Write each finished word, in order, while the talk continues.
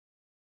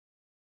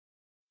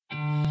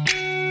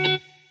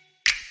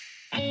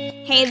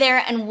Hey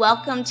there, and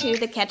welcome to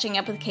the Catching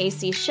Up with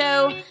Casey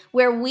show,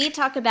 where we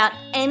talk about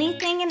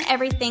anything and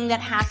everything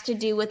that has to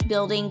do with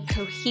building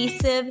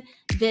cohesive,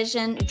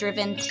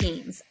 vision-driven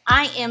teams.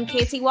 I am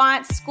Casey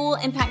Watts, school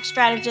impact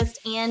strategist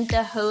and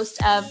the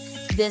host of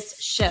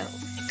this show.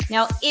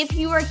 Now, if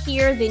you are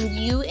here, then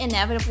you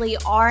inevitably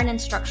are an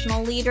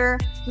instructional leader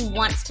who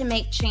wants to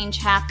make change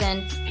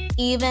happen,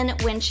 even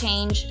when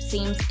change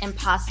seems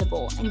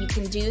impossible. And you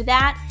can do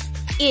that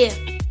if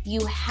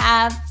you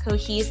have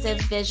cohesive,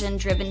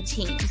 vision-driven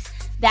teams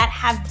that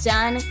have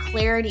done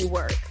clarity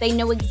work. They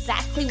know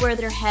exactly where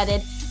they're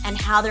headed and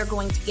how they're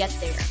going to get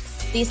there.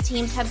 These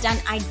teams have done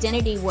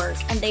identity work,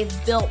 and they've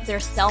built their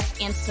self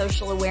and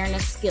social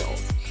awareness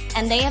skills.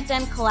 And they have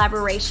done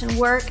collaboration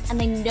work, and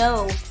they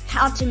know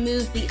how to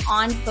move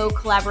beyond faux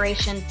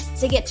collaboration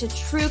to get to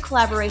true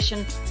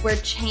collaboration where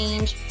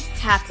change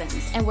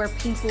happens and where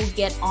people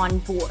get on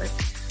board.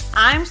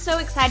 I'm so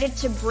excited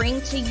to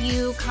bring to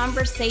you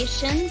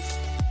conversations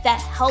that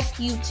help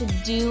you to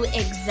do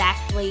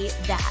exactly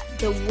that.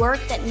 The work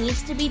that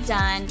needs to be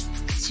done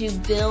to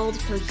build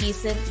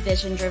cohesive,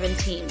 vision-driven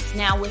teams.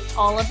 Now, with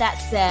all of that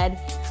said,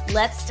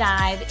 let's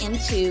dive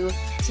into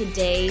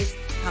today's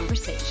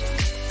conversation.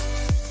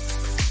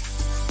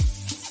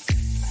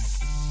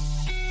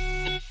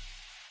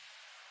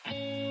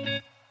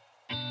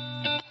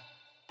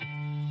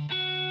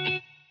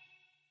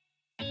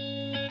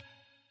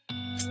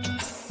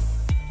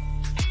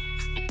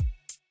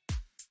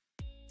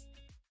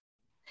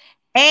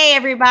 Hey,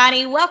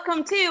 everybody.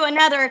 Welcome to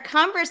another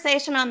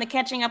conversation on the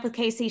Catching Up with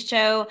Casey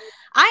show.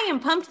 I am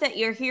pumped that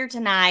you're here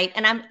tonight,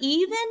 and I'm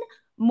even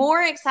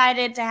more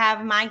excited to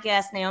have my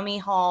guest, Naomi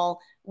Hall,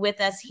 with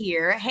us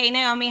here. Hey,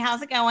 Naomi,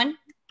 how's it going?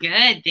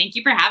 Good. Thank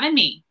you for having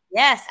me.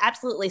 Yes,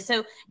 absolutely.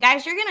 So,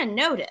 guys, you're going to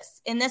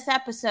notice in this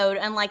episode,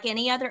 unlike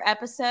any other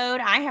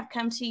episode, I have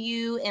come to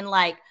you in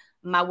like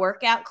my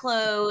workout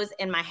clothes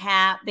and my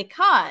hat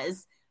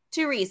because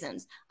two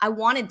reasons. I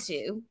wanted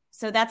to.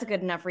 So that's a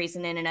good enough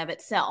reason in and of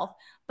itself,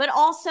 but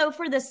also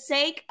for the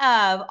sake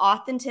of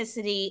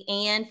authenticity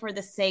and for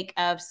the sake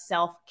of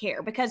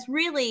self-care, because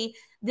really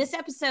this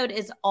episode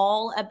is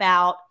all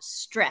about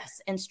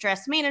stress and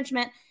stress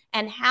management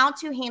and how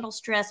to handle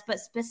stress, but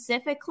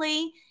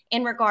specifically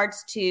in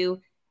regards to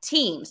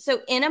teams. So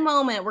in a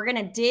moment, we're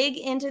going to dig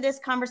into this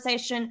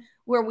conversation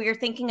where we are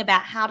thinking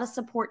about how to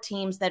support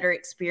teams that are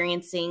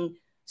experiencing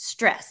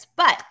stress.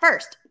 But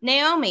first,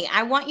 Naomi,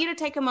 I want you to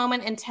take a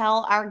moment and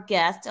tell our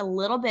guest a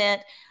little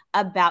bit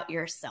about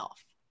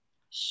yourself.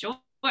 Sure.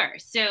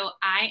 So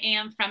I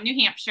am from New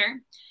Hampshire,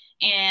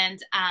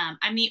 and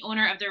I'm the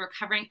owner of the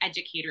Recovering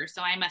Educator.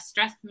 So I'm a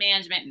stress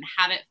management and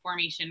habit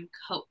formation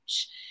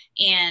coach.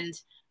 And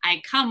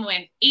I come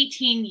with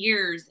 18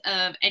 years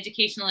of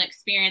educational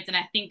experience, and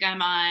I think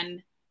I'm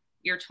on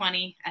year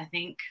 20, I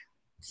think.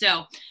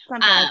 So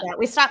something like that.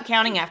 We stopped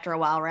counting after a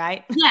while,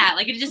 right? Yeah,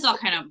 like it just all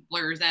kind of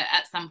blurs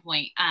at some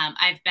point.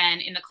 I've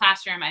been in the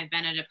classroom. I've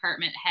been a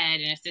department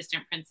head, an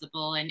assistant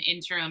principal, an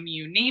interim,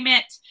 you name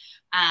it.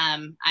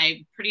 I'm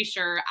pretty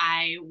sure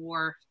I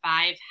wore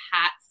 5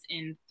 hats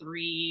in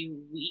 3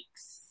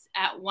 weeks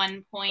at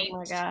one point. Oh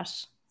my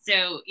gosh.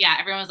 So yeah,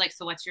 everyone was like,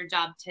 so what's your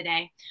job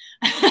today?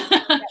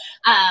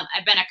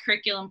 I've been a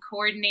curriculum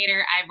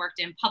coordinator. I've worked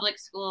in public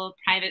school,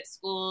 private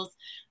schools.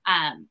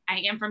 I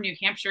am from New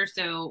Hampshire.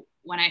 So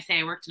when I say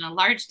I worked in a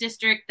large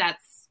district,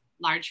 that's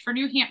large for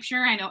New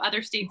Hampshire. I know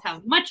other states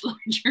have much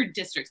larger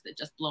districts that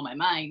just blow my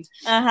mind.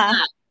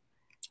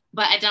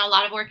 But I've done a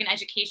lot of work in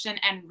education,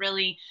 and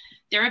really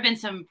there have been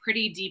some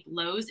pretty deep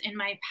lows in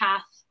my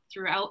path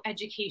throughout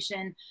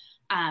education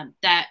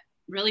that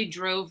really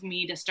drove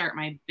me to start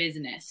my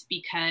business,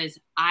 because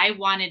I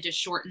wanted to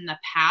shorten the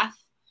path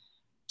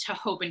to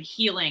hope and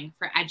healing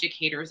for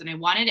educators. And I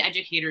wanted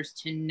educators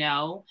to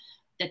know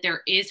that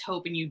there is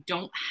hope and you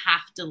don't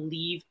have to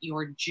leave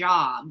your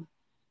job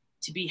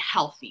to be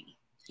healthy.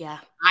 Yeah.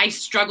 I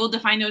struggled to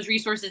find those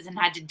resources and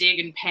had to dig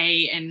and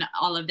pay and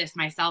all of this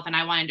myself. And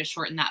I wanted to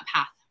shorten that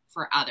path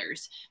for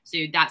others. So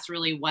that's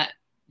really what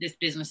this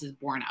business is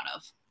born out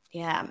of.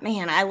 Yeah,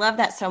 man, I love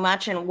that so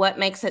much. And what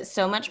makes it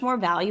so much more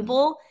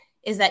valuable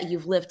is that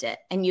you've lived it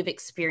and you've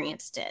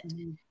experienced it.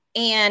 Mm-hmm.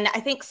 And I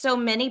think so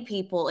many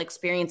people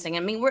experiencing, I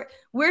mean,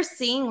 we're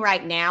seeing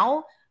right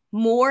now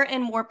more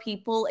and more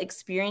people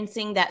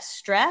experiencing that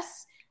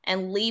stress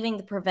and leaving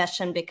the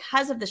profession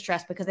because of the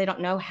stress, because they don't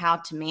know how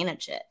to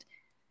manage it.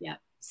 Yeah.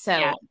 So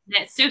yeah,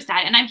 that's so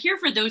sad. And I'm here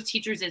for those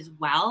teachers as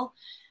well,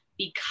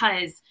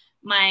 because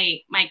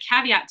my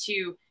caveat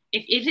to,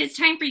 if it is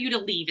time for you to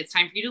leave, it's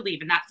time for you to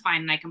leave, and that's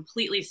fine. And I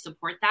completely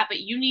support that, but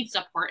you need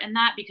support in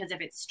that, because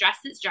if it's stress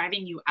that's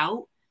driving you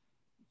out,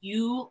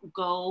 you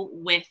go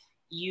with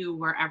you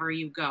wherever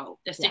you go.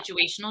 The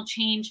situational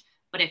change,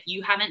 but if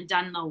you haven't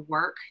done the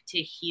work to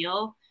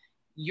heal,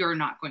 you're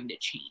not going to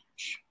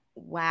change.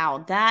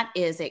 Wow, that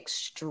is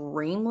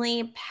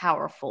extremely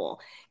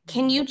powerful.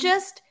 Can you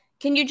just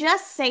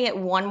say it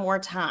one more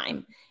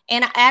time?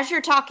 And as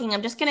you're talking,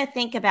 I'm just going to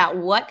think about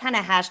what kind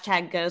of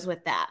hashtag goes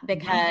with that,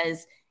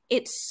 because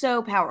it's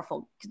so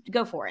powerful.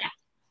 Go for it. Yeah.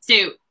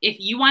 So if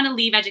you want to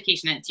leave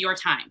education, it's your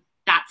time.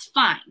 that's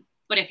fine.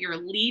 But if you're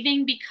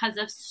leaving because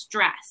of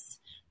stress,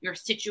 your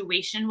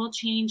situation will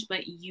change,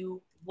 but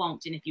you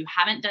won't. And if you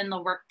haven't done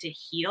the work to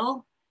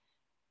heal,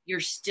 you're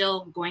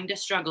still going to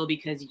struggle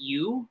because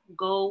you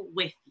go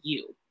with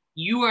you.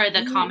 You are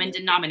the common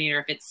denominator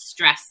if it's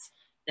stress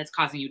that's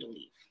causing you to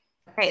leave.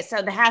 Okay,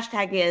 so the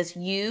hashtag is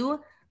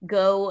you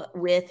go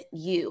with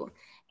you.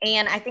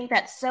 And I think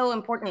that's so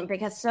important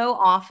because so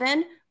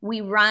often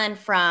we run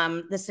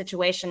from the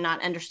situation,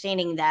 not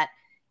understanding that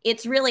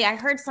it's really, I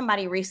heard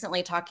somebody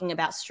recently talking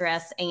about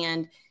stress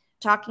and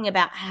talking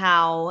about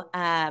how,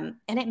 and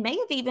it may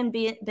have even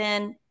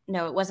been,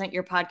 no, it wasn't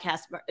your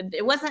podcast.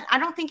 It wasn't, I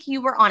don't think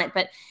you were on it,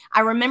 but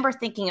I remember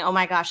thinking, oh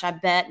my gosh, I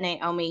bet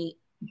Naomi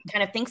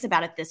kind of thinks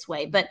about it this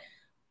way. But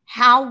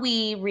how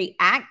we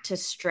react to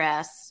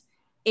stress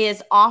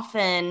is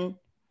often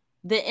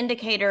the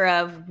indicator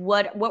of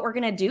what we're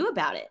going to do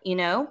about it, you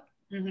know?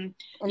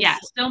 Mm-hmm. Yeah.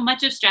 So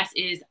much of stress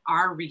is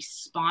our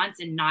response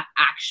and not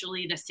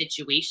actually the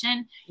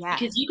situation. Yeah.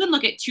 Because you can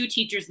look at two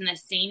teachers in the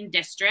same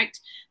district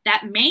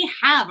that may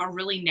have a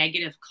really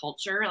negative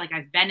culture. Like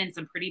I've been in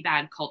some pretty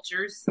bad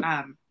cultures.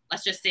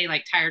 Let's just say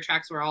like tire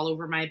tracks were all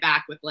over my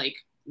back with like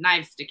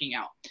knives sticking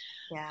out.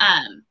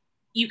 Yeah.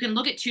 You can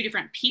look at two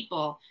different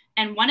people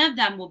and one of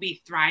them will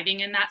be thriving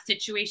in that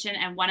situation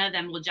and one of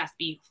them will just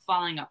be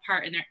falling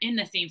apart and they're in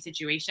the same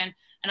situation.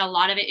 And a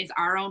lot of it is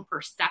our own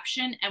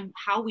perception and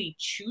how we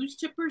choose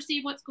to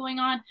perceive what's going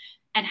on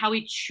and how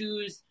we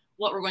choose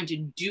what we're going to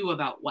do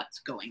about what's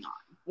going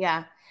on.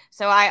 Yeah.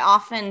 So I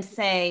often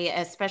say,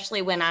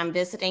 especially when I'm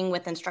visiting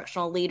with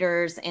instructional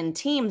leaders and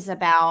teams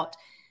about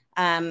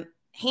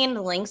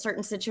handling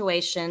certain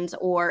situations,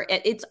 or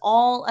it's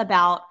all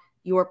about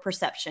your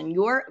perception.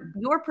 Your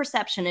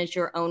perception is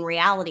your own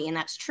reality. And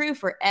that's true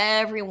for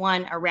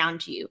everyone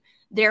around you.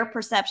 Their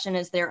perception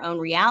is their own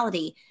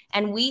reality.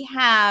 And we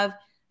have,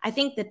 I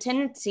think, the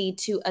tendency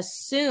to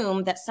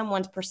assume that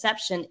someone's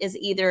perception is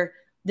either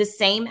the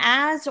same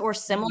as or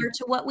similar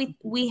to what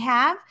we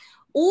have,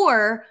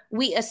 or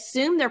we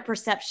assume their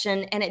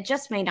perception and it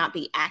just may not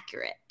be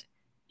accurate.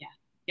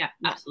 Yeah,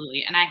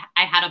 absolutely. And I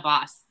had a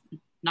boss,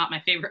 not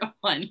my favorite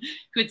one,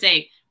 who would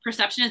say,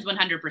 perception is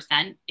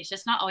 100%. It's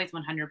just not always 100%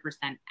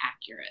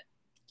 accurate.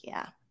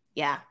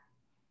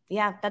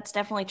 Yeah, that's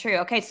definitely true.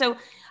 Okay, so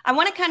I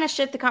want to kind of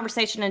shift the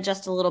conversation in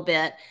just a little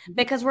bit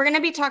because we're going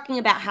to be talking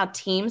about how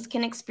teams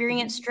can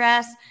experience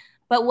stress.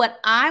 But what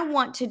I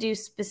want to do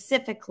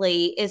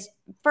specifically is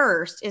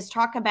first is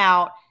talk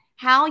about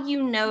how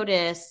you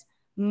notice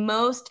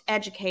most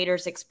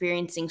educators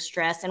experiencing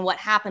stress and what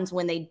happens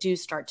when they do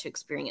start to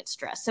experience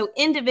stress. So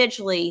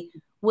individually,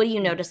 what do you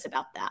notice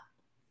about that?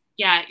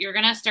 Yeah, you're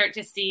going to start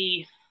to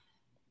see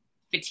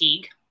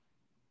fatigue,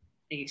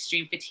 the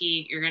extreme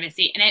fatigue. You're going to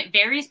see, and it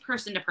varies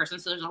person to person.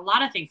 So there's a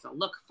lot of things to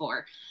look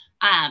for.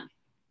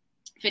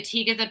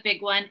 Fatigue is a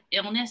big one.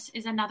 Illness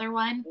is another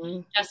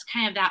one. Just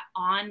kind of that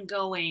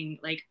ongoing,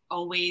 like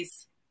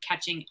always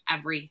catching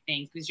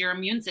everything because your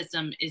immune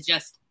system is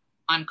just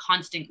on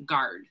constant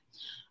guard.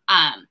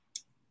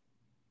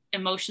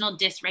 Emotional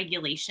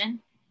dysregulation.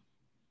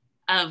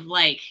 Of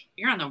like,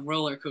 you're on the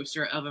roller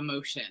coaster of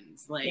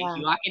emotions. Like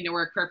you walk into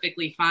work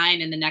perfectly fine.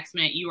 And the next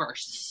minute you are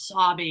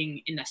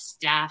sobbing in the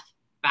staff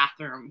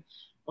bathroom,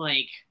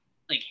 like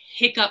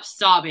hiccup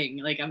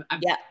sobbing. Like I'm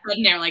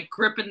sitting there like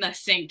gripping the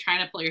sink,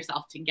 trying to pull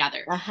yourself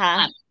together.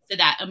 So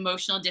that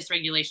emotional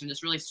dysregulation,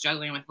 just really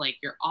struggling with like,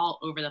 you're all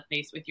over the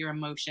place with your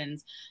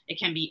emotions. It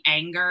can be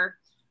anger.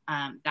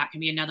 That can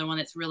be another one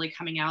that's really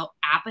coming out.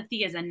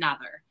 Apathy is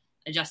another.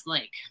 Just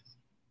like,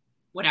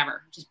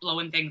 whatever, just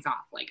blowing things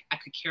off. Like I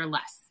could care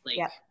less, or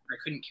I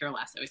couldn't care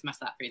less. I always mess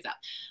that phrase up.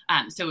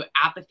 So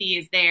apathy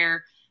is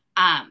there.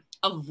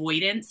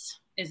 Avoidance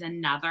is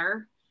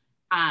another.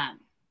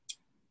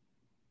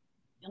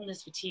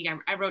 Illness, fatigue.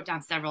 I wrote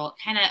down several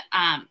kind of,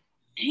 and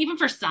even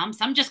for some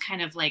just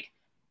kind of like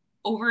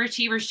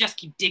overachievers just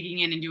keep digging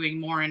in and doing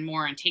more and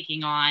more and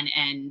taking on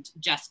and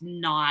just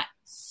not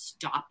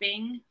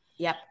stopping.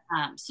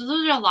 So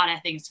those are a lot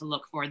of things to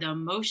look for. The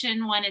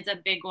emotion one is a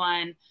big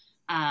one.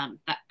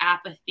 The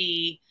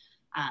apathy,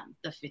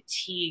 the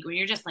fatigue, when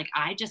you're just like,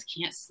 I just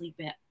can't sleep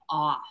it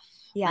off.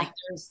 Like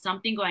there's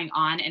something going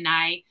on. And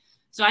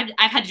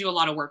I've had to do a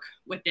lot of work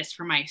with this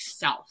for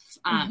myself,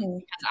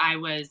 because I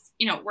was,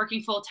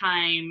 working full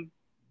time.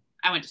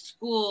 I went to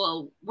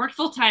school, worked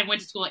full time, went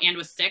to school and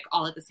was sick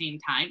all at the same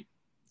time.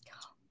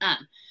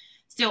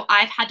 So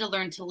I've had to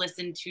learn to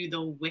listen to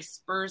the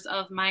whispers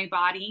of my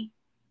body,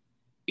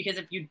 because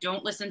if you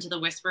don't listen to the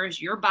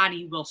whispers, your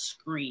body will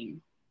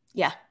scream.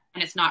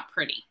 And it's not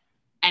pretty.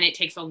 And it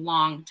takes a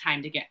long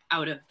time to get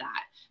out of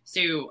that.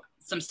 So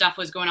some stuff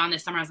was going on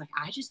this summer. I was like,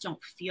 I just don't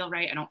feel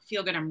right. I don't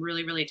feel good. I'm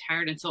really, really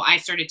tired. And so I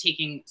started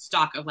taking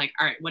stock of like,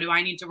 all right, what do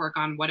I need to work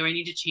on? What do I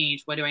need to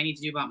change? What do I need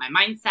to do about my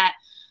mindset,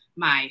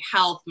 my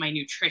health, my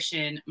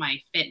nutrition, my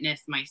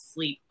fitness, my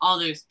sleep, all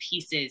those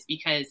pieces,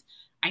 because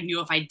I knew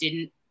if I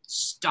didn't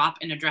stop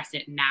and address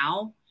it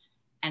now,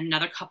 in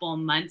another couple of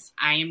months,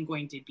 I am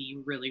going to be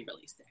really,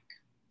 really sick.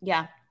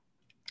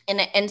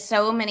 And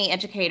so many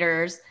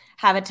educators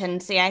have a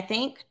tendency, I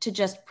think, to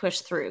just push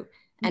through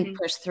and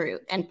push through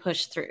and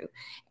push through.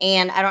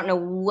 And I don't know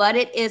what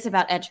it is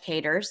about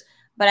educators,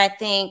 but I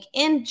think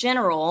in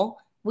general,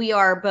 we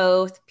are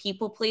both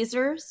people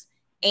pleasers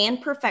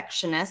and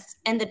perfectionists.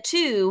 And the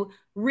two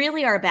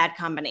really are a bad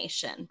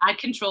combination. I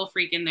control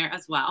freak in there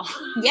as well.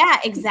 Yeah,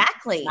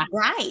 exactly.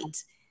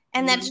 Right.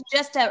 And that's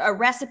just a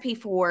recipe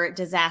for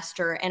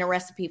disaster and a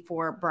recipe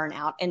for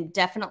burnout and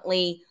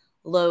definitely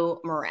low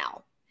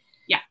morale.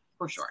 Yeah,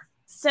 for sure.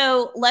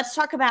 So let's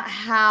talk about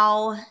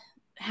how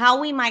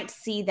we might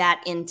see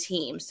that in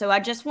teams. So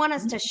I just want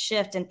us to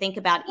shift and think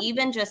about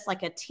even just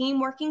like a team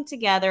working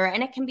together.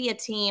 And it can be a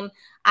team.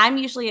 I'm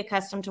usually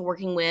accustomed to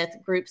working with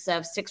groups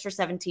of 6 or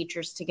 7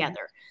 teachers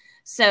together.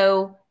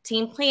 So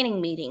team planning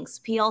meetings,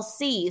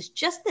 PLCs,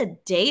 just the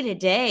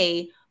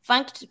day-to-day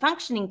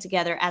functioning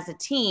together as a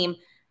team.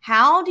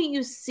 How do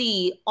you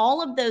see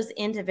all of those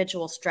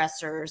individual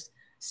stressors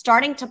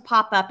starting to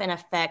pop up and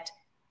affect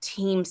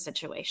team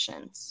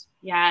situations?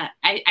 Yeah,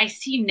 I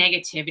see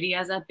negativity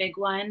as a big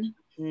one.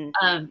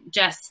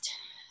 Just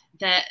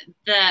the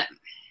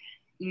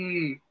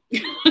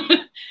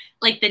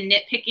like the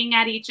nitpicking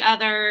at each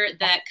other,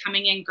 the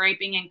coming in,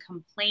 griping and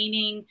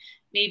complaining,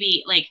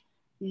 maybe like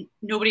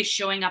nobody's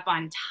showing up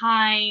on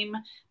time.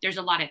 There's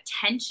a lot of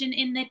tension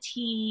in the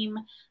team,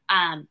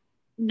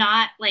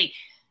 not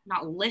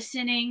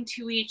listening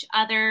to each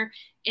other.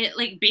 It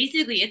like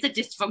basically it's a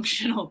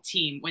dysfunctional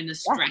team when the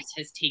stress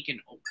has taken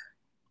over.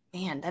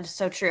 Man, that is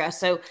so true.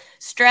 So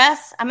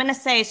stress, I'm going to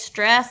say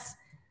stress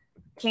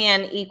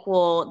can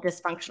equal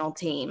dysfunctional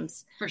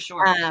teams. For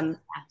sure.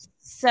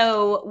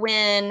 So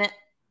when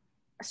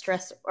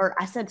stress, or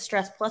I said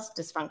stress plus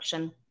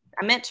dysfunction,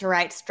 I meant to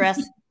write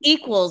stress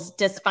equals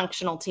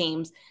dysfunctional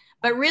teams,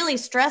 but really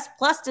stress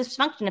plus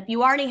dysfunction. If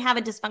you already have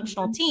a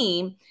dysfunctional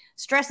team,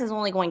 stress is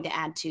only going to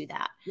add to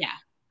that. Yeah.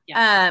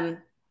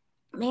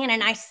 Man,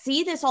 and I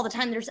see this all the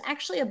time. There's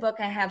actually a book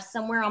I have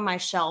somewhere on my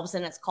shelves,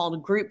 and it's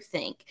called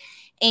Groupthink.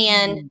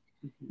 And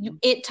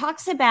it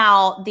talks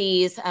about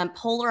these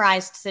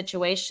polarized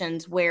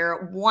situations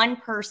where one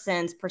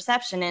person's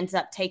perception ends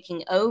up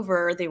taking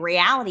over the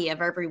reality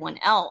of everyone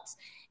else.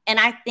 And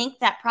I think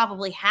that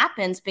probably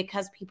happens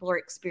because people are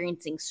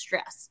experiencing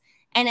stress.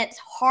 And it's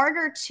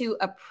harder to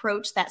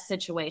approach that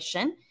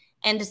situation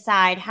and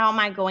decide how am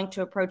I going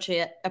to approach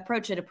it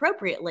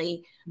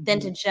appropriately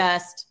than to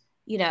just,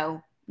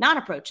 not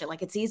approach it.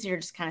 Like it's easier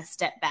to just kind of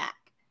step back.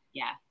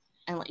 Yeah.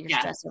 And let your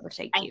stress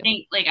overtake you.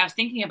 I think I was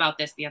thinking about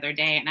this the other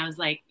day and I was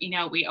like,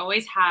 we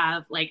always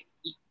have like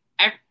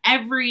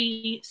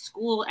every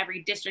school,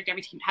 every district,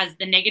 every team has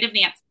the negative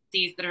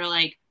Nancy's that are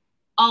like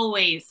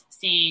always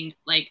seeing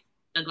like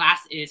the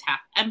glass is half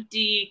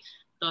empty.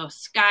 The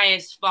sky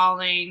is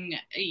falling,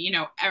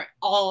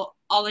 all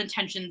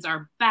intentions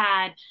are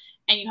bad.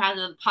 And you have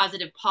the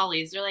positive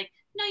polys. They're like,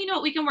 no, you know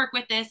what? We can work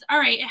with this. All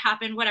right. It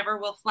happened. Whatever.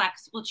 We'll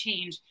flex. We'll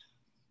change.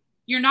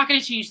 You're not going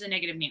to change the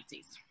negative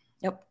Nancy's.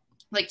 Yep.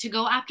 Like to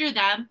go after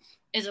them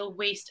is a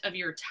waste of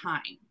your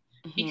time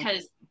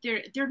because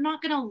they're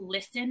not going to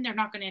listen. They're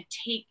not going to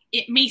take,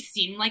 it may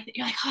seem like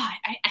you're like,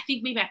 I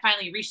think maybe I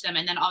finally reached them.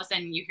 And then all of a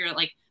sudden you hear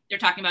like, they're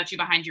talking about you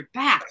behind your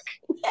back.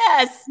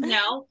 Yes.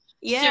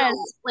 Yes.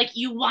 So like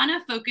you want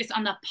to focus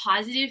on the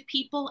positive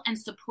people and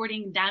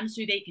supporting them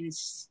so they can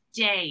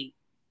stay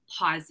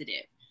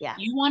positive. Yeah.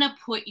 You want to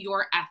put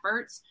your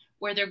efforts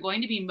where they're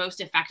going to be most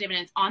effective. And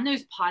it's on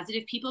those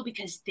positive people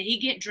because they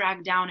get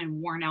dragged down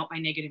and worn out by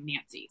negative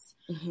Nancy's.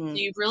 So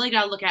you've really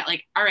got to look at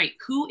like, all right,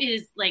 who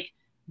is like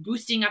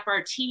boosting up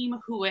our team,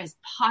 who is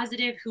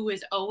positive, who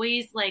is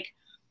always like,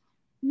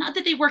 not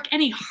that they work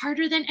any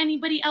harder than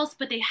anybody else,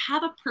 but they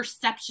have a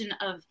perception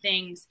of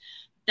things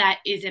that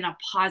is in a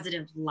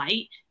positive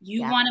light.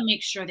 You want to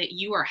make sure that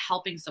you are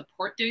helping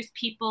support those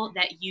people,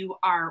 that you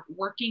are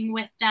working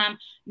with them,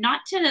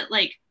 not to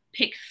like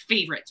pick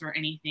favorites or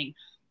anything,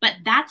 but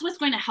that's what's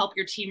going to help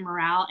your team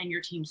morale and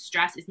your team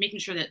stress is making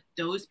sure that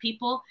those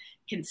people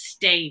can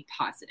stay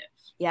positive.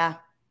 Yeah.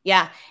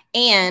 Yeah.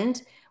 And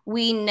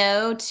we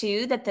know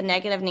too that the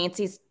negative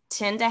Nancy's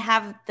tend to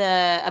have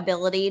the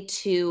ability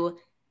to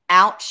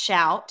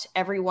outshout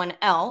everyone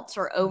else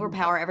or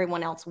overpower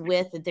everyone else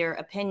with their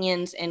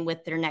opinions and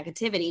with their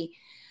negativity.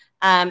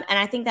 And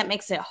I think that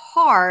makes it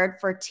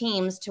hard for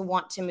teams to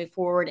want to move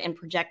forward and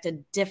project a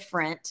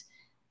different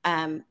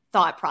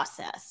thought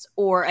process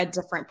or a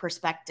different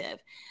perspective.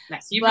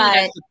 Yes, you really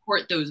have to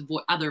support those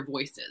other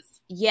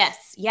voices.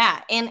 Yes.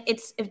 Yeah. And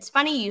it's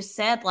funny you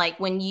said like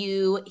when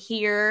you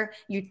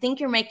think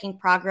you're making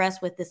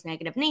progress with this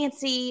negative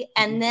Nancy,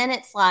 and then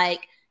it's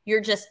like you're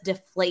just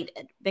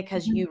deflated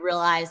because you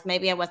realize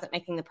maybe I wasn't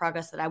making the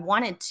progress that I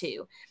wanted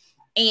to.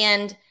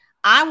 And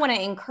I want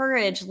to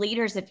encourage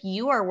leaders, if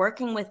you are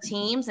working with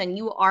teams and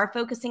you are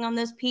focusing on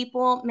those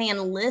people,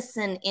 man,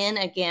 listen in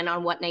again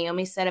on what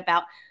Naomi said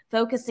about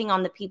focusing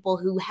on the people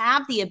who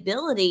have the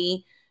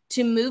ability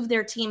to move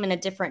their team in a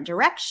different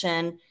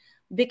direction,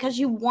 because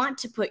you want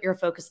to put your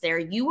focus there.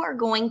 You are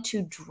going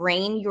to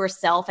drain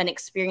yourself and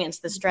experience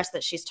the stress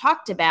that she's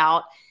talked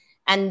about.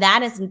 And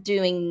that is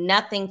doing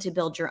nothing to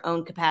build your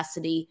own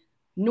capacity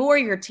nor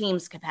your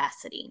team's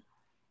capacity.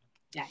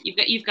 Yeah,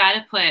 you've got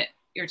to put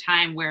your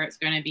time where it's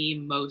going to be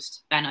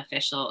most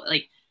beneficial.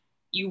 Like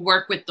you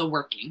work with the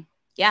working.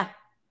 Yeah.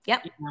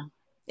 Yep. You know?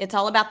 It's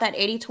all about that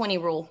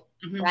 80-20 rule,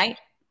 right?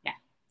 Yeah.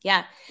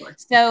 Yeah.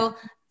 So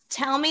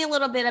tell me a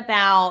little bit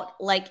about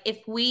like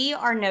if we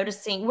are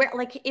noticing where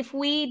like if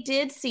we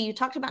did see you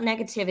talked about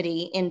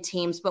negativity in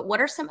teams, but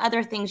what are some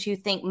other things you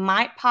think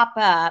might pop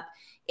up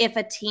if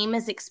a team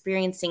is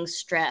experiencing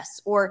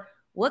stress, or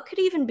what could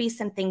even be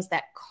some things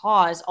that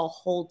cause a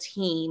whole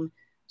team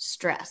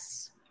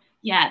stress?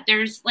 Yeah,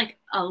 there's like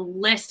a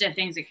list of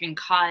things that can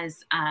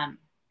cause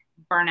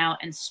burnout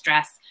and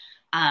stress.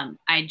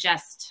 I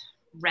just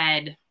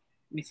read,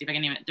 let me see if I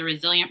can name it, The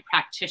Resilient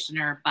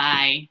Practitioner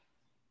by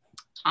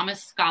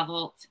Thomas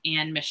Scavolt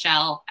and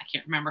Michelle. I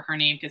can't remember her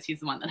name because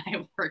he's the one that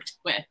I worked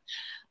with.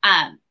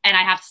 And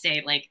I have to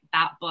say, like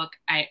that book,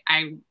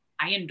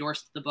 I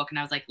endorsed the book and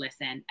I was like,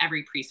 listen,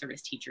 every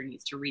pre-service teacher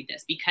needs to read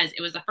this, because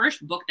it was the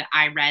first book that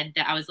I read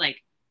that I was like,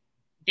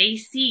 they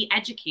see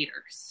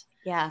educators.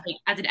 Yeah. Like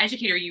as an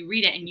educator, you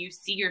read it and you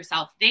see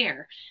yourself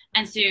there.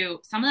 And so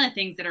some of the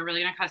things that are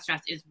really going to cause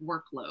stress is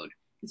workload.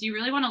 And so you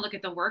really want to look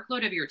at the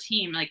workload of your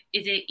team. Like,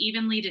 is it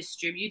evenly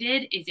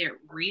distributed? Is it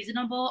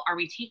reasonable? Are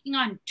we taking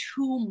on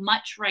too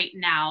much right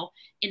now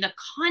in the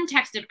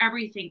context of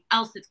everything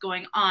else that's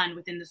going on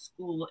within the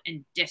school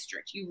and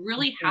district? You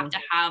really have to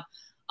have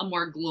a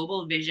more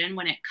global vision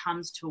when it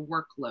comes to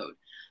workload,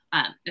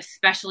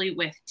 especially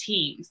with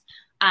teams.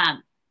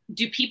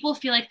 Do people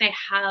feel like they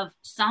have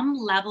some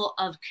level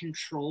of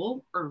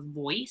control or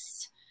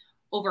voice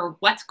over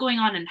what's going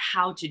on and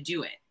how to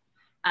do it?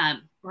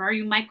 Or are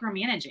you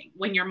micromanaging?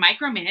 When you're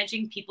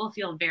micromanaging, people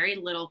feel very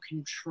little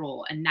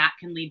control, and that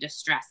can lead to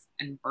stress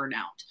and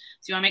burnout.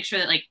 So you want to make sure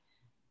that, like,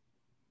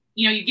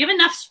 you know, you give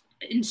enough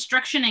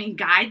instruction and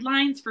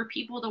guidelines for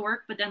people to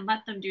work, but then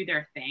let them do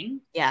their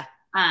thing. Yeah.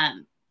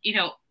 You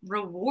know,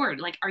 reward,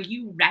 like, are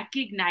you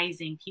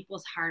recognizing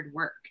people's hard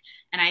work?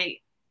 And I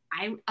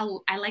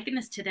liken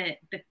this to the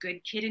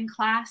good kid in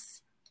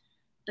class.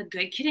 The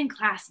good kid in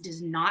class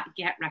does not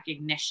get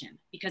recognition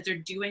because they're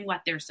doing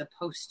what they're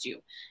supposed to.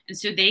 And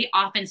so they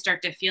often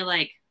start to feel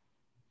like,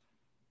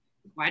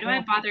 why do I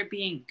bother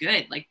being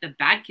good? Like the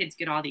bad kids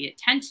get all the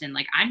attention.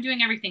 Like I'm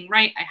doing everything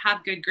right. I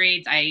have good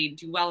grades. I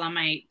do well on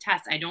my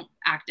tests. I don't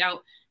act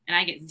out and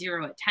I get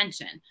zero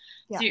attention.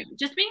 Yeah. So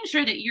just making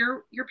sure that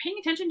you're paying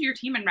attention to your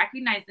team and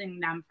recognizing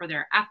them for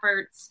their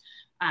efforts,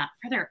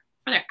 for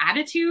their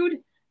attitude.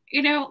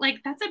 You know, like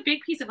that's a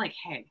big piece of like,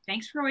 hey,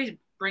 thanks for always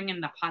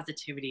bringing the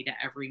positivity to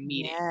every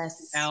meeting.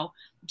 Yes. You know,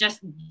 just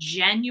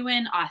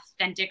genuine,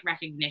 authentic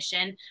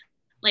recognition.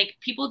 Like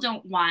people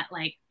don't want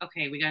like,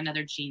 okay, we got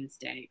another jeans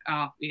day.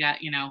 Oh, we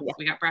got, you know,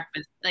 we got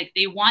breakfast. Like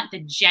they want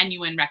the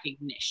genuine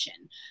recognition.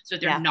 So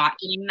if they're not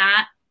getting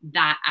that,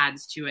 that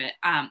adds to it.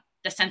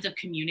 The sense of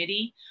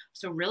community.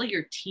 So really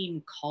your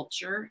team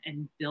culture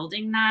and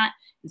building that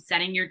and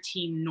setting your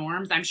team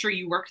norms. I'm sure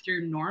you work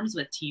through norms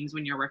with teams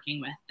when you're working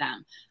with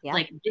them. Yeah.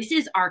 Like this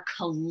is our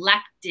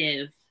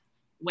collective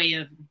way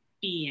of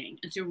being.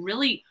 And so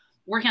really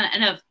working on it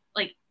and of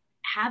like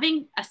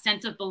having a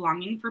sense of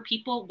belonging for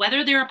people,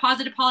 whether they're a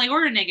positive Polly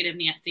or a negative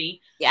Nancy.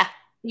 Yeah.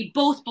 They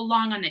both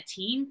belong on the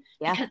team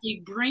because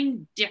they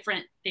bring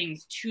different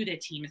things to the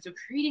team. And so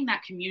creating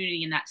that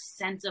community and that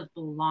sense of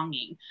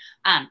belonging,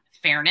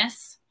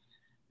 fairness,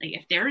 like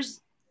if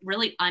there's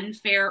really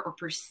unfair or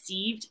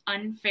perceived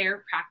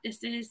unfair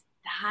practices,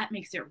 that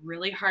makes it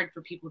really hard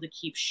for people to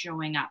keep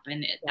showing up.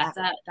 And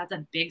that's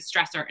a big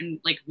stressor. And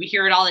like, we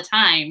hear it all the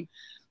time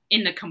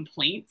in the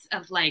complaints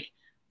of like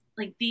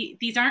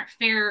these aren't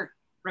fair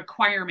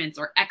requirements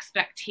or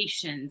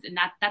expectations. And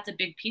that's a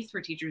big piece for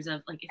teachers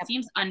of like, it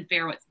seems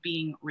unfair what's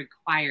being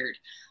required.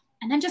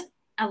 And then just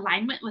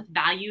alignment with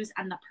values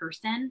and the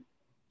person.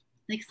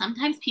 Like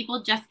sometimes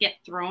people just get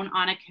thrown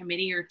on a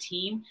committee or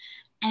team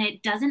and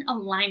it doesn't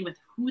align with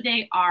who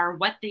they are,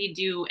 what they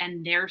do,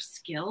 and their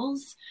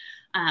skills.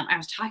 I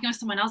was talking with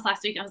someone else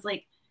last week. I was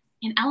like,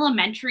 in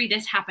elementary,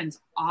 this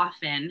happens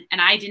often. And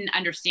I didn't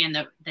understand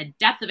the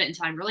depth of it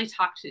until I really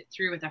talked it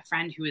through with a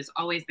friend who has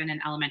always been in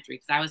elementary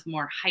because I was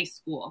more high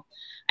school.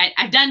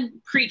 I've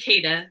done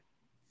pre-K to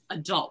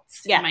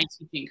adults in my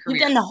teaching career. You've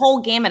done the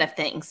whole gamut of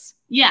things.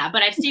 Yeah,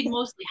 but I've stayed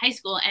mostly high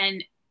school.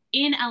 And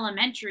in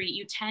elementary,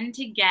 you tend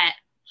to get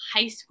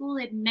high school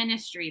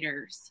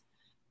administrators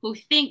who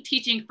think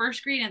teaching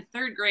first grade and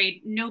third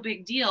grade, no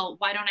big deal.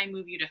 Why don't I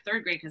move you to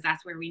third grade? Because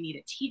that's where we need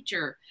a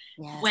teacher.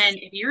 Yes. When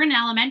if you're an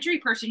elementary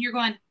person, you're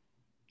going,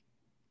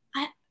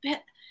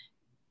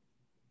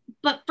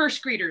 but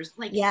first graders,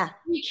 like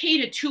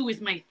K to 2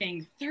 is my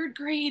thing. Third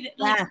grade,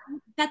 like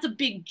that's a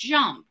big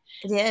jump.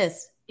 It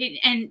is.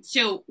 And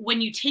so when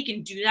you take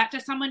and do that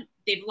to someone,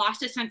 they've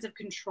lost a sense of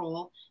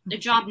control. The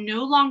job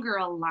no longer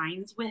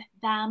aligns with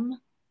them.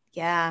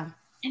 Yeah.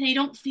 And they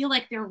don't feel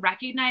like they're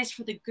recognized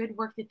for the good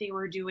work that they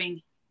were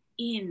doing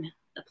in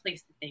the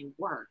place that they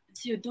work.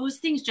 So those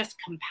things just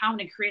compound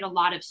and create a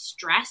lot of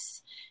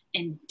stress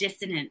and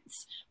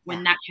dissonance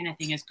when that kind of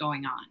thing is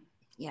going on.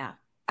 Yeah.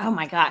 Oh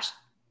my gosh.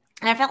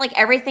 And I felt like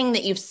everything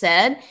that you've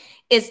said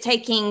is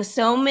taking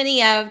so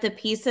many of the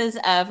pieces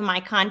of my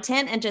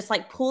content and just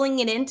like pulling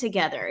it in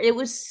together. It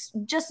was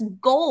just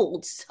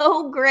gold.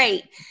 So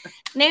great.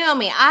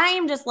 Naomi, I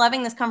am just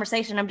loving this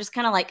conversation. I'm just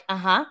kind of like,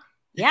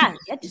 yeah,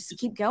 just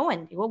keep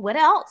going. Well, what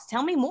else?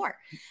 Tell me more.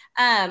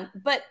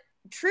 But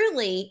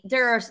truly,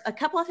 there are a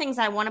couple of things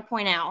I want to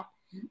point out.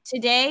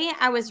 Today,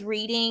 I was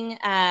reading,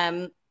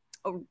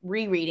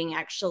 rereading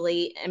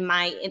actually, in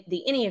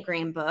the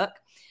Enneagram book.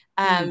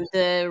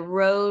 The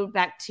Road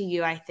Back to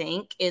You, I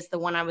think, is the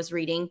one I was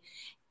reading.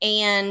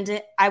 And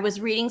I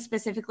was reading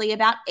specifically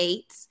about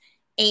eights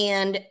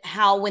and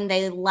how when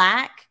they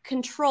lack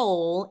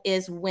control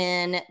is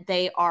when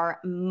they are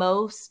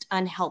most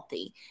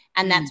unhealthy.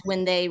 And that's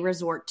when they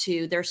resort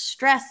to their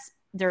stress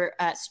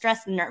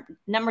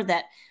number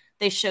that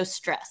they show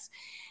stress.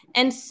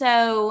 And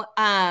so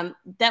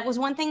that was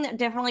one thing that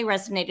definitely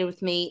resonated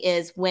with me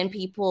is when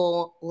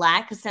people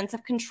lack a sense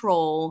of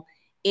control,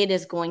 it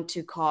is going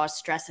to cause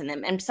stress in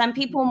them. And some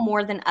people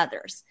more than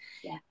others.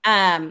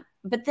 Yeah.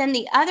 But then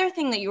the other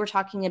thing that you were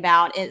talking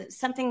about is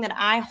something that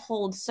I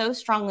hold so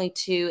strongly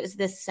to is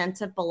this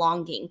sense of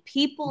belonging.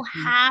 People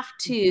have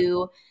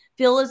to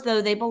feel as though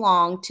they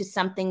belong to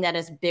something that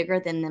is bigger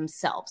than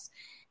themselves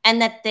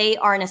and that they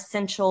are an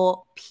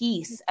essential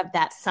piece of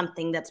that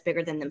something that's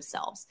bigger than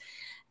themselves.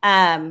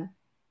 And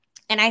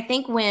I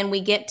think when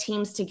we get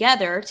teams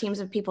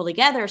of people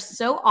together,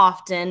 so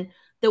often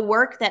the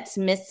work that's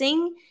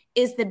missing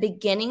is the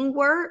beginning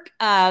work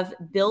of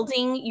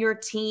building your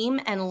team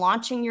and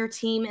launching your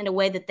team in a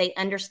way that they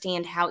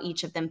understand how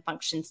each of them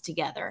functions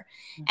together.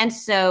 And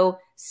so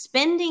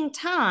spending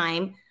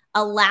time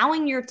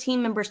allowing your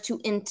team members to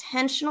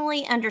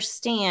intentionally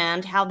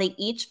understand how they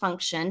each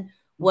function,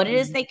 what it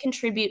is they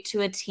contribute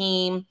to a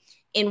team,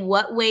 in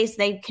what ways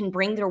they can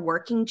bring their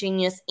working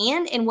genius,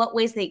 and in what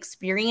ways they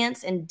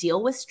experience and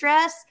deal with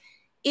stress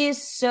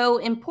is so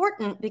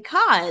important,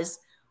 because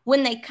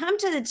when they come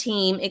to the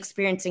team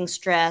experiencing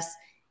stress,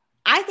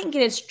 I think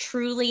it is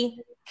truly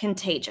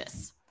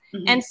contagious.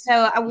 And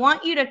so I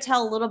want you to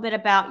tell a little bit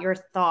about your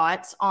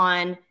thoughts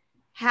on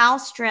how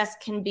stress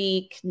can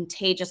be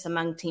contagious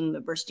among team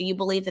members. Do you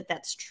believe that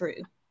that's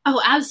true?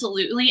 Oh,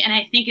 absolutely. And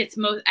I think it's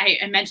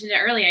I mentioned it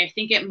earlier. I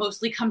think it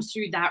mostly comes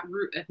through that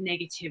root of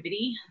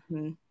negativity,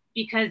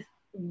 because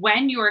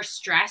when you're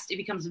stressed, it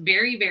becomes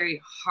very,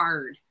 very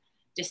hard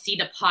to see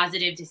the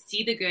positive, to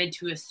see the good,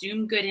 to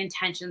assume good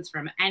intentions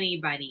from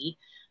anybody.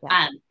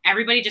 Yeah.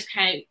 Everybody just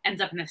kind of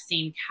ends up in the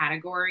same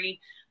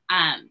category.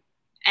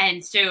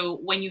 And so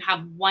when you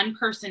have one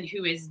person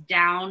who is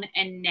down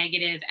and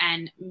negative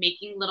and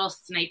making little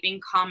sniping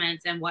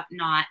comments and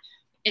whatnot,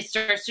 it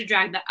starts to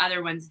drag the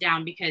other ones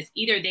down, because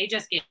either they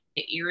just get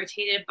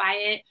irritated by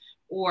it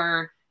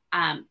or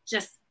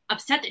just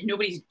upset that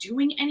nobody's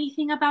doing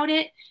anything about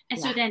it. And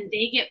so then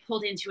they get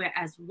pulled into it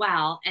as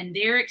well, and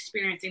they're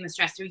experiencing the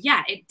stress. So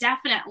yeah, it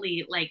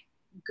definitely like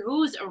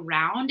goes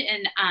around.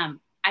 And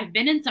I've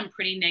been in some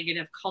pretty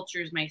negative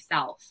cultures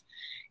myself,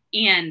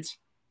 and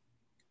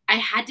I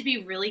had to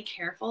be really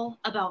careful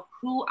about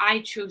who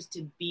I chose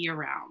to be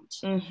around.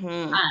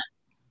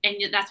 And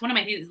that's one of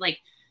my things, like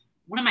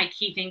one of my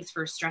key things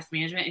for stress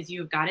management is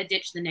you've got to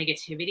ditch the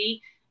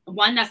negativity.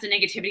 One, that's the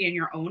negativity in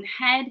your own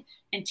head.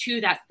 And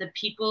two, that's the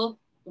people.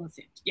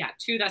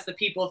 Two, that's the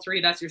people.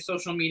 Three, that's your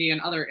social media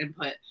and other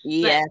input.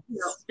 Yes. But,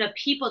 the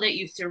people that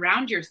you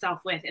surround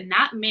yourself with, and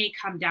that may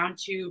come down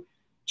to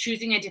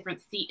choosing a different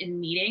seat in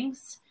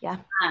meetings. Yeah.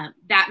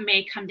 That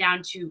may come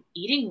down to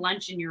eating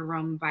lunch in your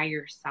room by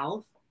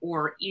yourself,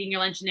 or eating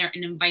your lunch in there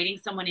and inviting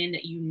someone in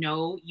that you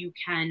know you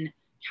can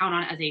count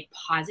on as a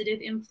positive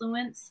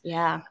influence.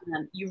 Yeah.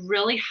 You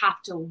really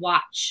have to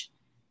watch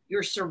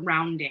your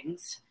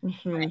surroundings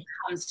when it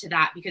comes to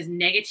that, because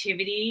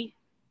negativity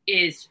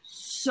is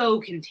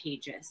so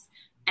contagious.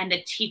 And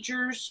the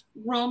teacher's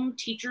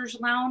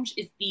lounge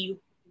is the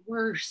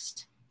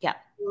worst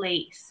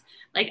place.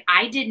 Like,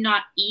 I did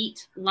not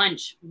eat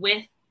lunch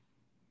with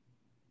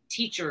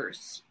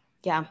teachers.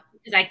 Yeah.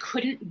 Because I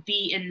couldn't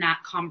be in that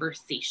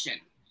conversation.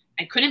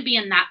 I couldn't be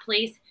in that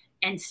place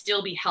and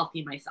still be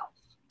healthy myself.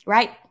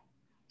 Right.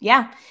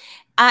 Yeah.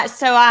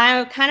 So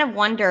I kind of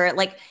wonder,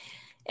 like,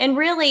 and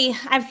really,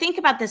 I think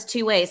about this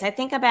two ways. I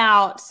think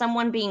about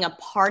someone being a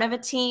part of a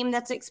team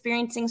that's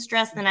experiencing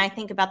stress. Then I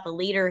think about the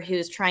leader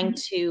who's trying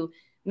to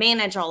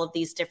manage all of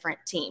these different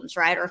teams,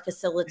 right? Or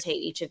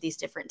facilitate each of these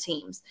different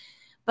teams.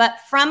 But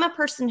from a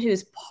person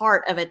who's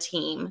part of a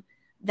team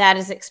that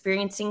is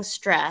experiencing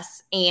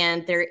stress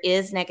and there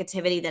is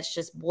negativity that's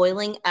just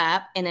boiling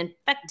up and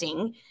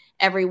infecting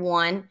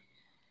everyone,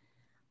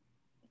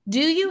 do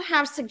you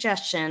have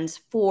suggestions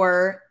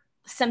for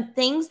some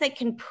things they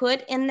can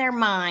put in their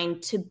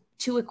mind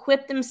to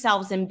equip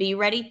themselves and be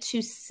ready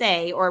to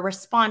say or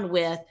respond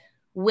with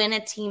when a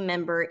team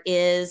member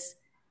is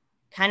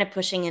kind of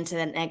pushing into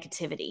that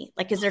negativity?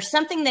 Like, is there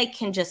something they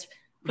can just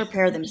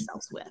prepare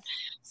themselves with?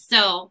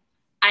 So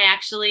I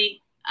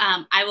actually,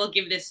 I will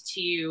give this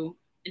to you.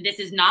 This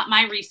is not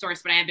my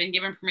resource, but I have been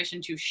given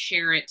permission to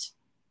share it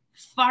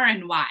far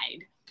and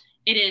wide.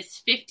 It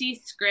is 50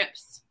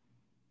 scripts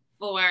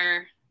for,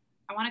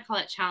 I want to call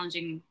it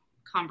challenging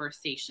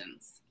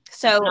conversations.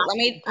 So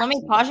let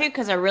me pause you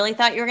because I really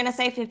thought you were going to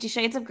say 50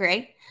 Shades of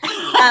Grey.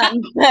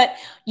 But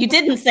you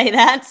didn't say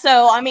that.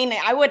 So, I mean,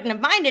 I wouldn't have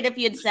minded if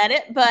you had said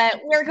it,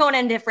 but we're going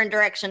in a different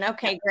direction.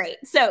 Okay, great.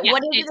 So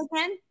what is it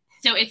again?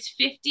 So it's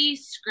 50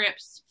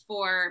 scripts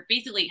for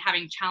basically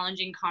having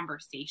challenging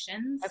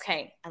conversations.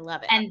 Okay, I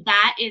love it. And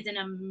that is an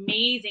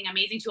amazing,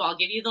 amazing tool. I'll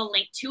give you the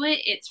link to it.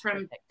 It's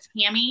from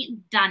Tammy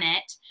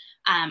Dunnett.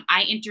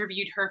 I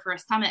interviewed her for a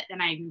summit that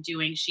I'm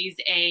doing. She's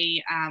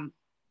a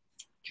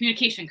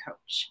communication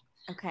coach.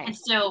 Okay. And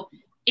so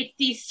it's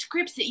these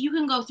scripts that you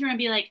can go through and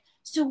be like,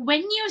 so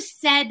when you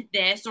said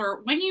this,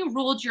 or when you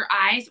rolled your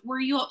eyes, were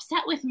you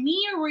upset with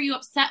me or were you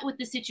upset with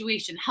the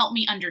situation? Help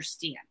me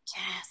understand.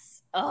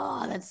 Yes.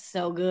 Oh, that's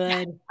so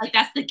good. Yeah, like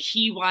that's the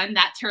key one.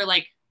 That's her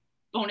like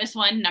bonus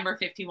one, number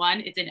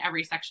 51. It's in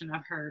every section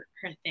of her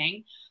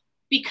thing,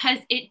 because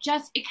it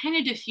kind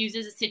of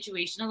diffuses a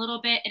situation a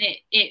little bit, and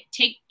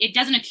it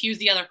doesn't accuse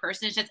the other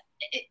person. It's just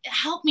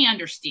help me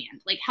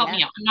understand, like help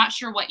me out. I'm not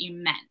sure what you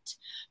meant.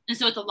 And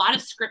so it's a lot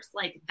of scripts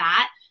like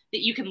that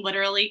you can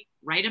literally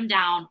write them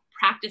down,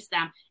 practice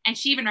them. And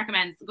she even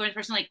recommends going to the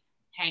person like,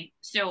 hey,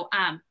 so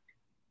I'm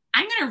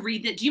going to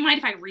read that. Do you mind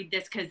if I read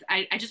this? Because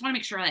I just want to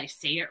make sure that I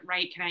say it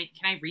right. Can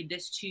I read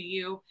this to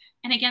you?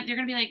 And again, they're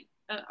going to be like,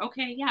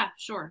 okay, yeah,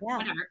 sure,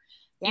 whatever.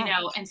 Yeah. You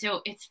know, and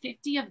so it's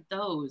 50 of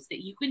those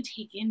that you can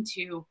take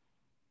into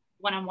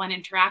one-on-one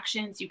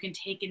interactions. You can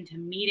take into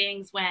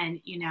meetings when,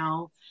 you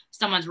know,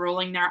 someone's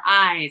rolling their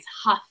eyes,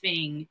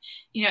 huffing,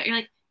 you know, you're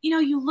like, you know,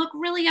 you look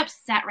really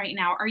upset right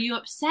now. Are you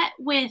upset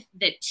with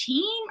the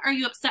team? Are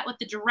you upset with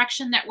the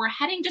direction that we're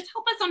heading? Just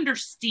help us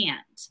understand.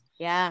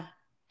 Yeah.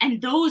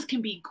 And those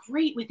can be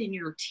great within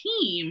your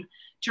team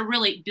to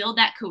really build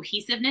that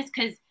cohesiveness,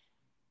 because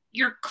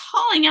you're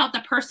calling out the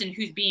person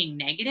who's being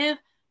negative,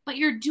 but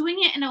you're doing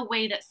it in a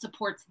way that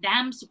supports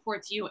them,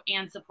 supports you,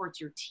 and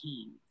supports your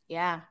team.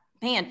 Yeah.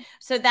 Man,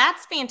 so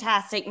that's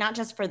fantastic, not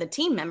just for the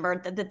team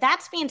member,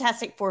 that's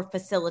fantastic for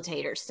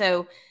facilitators.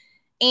 So,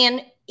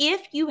 and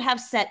if you have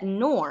set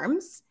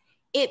norms,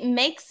 it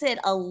makes it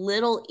a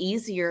little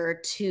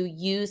easier to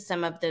use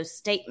some of those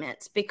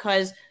statements,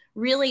 because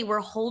really we're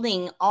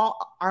holding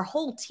our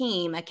whole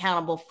team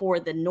accountable for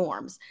the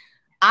norms.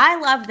 I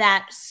love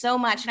that so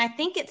much. And I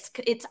think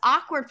it's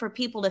awkward for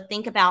people to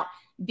think about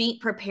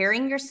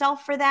preparing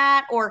yourself for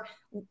that, or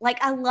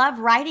like, I love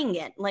writing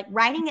it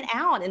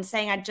out and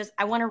saying,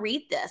 I want to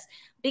read this,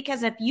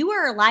 because if you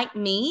are like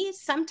me,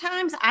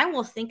 sometimes I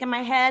will think in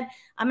my head,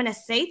 I'm going to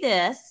say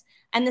this,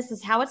 and this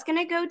is how it's going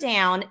to go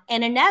down.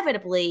 And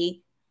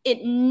inevitably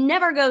it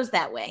never goes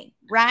that way.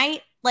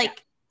 Right.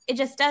 Like it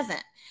just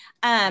doesn't.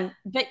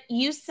 But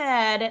you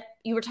said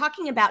you were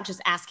talking about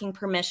just asking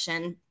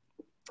permission,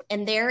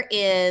 and there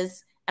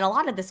is, and a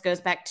lot of this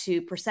goes back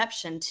to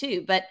perception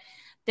too, but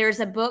there's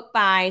a book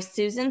by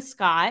Susan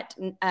Scott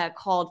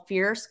called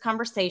Fierce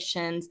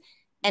Conversations,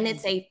 and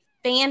it's a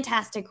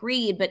fantastic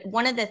read. But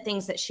one of the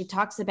things that she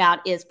talks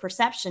about is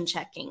perception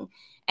checking.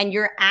 And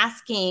you're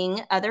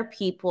asking other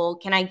people,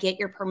 can I get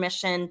your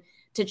permission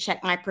to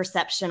check my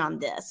perception on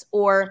this?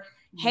 Or,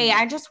 hey,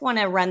 I just want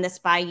to run this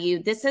by you.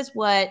 This is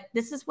what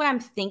I'm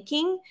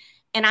thinking,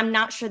 and I'm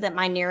not sure that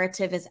my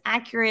narrative is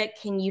accurate.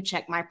 Can you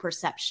check my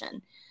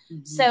perception?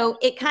 Mm-hmm. So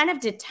it kind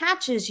of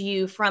detaches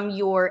you from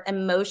your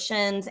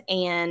emotions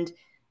and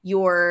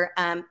your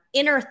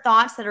inner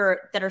thoughts that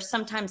are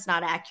sometimes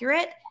not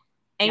accurate.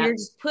 And you're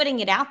just putting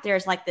it out there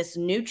as like this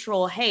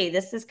neutral, hey,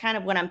 this is kind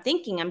of what I'm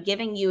thinking. I'm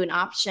giving you an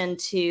option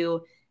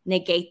to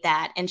negate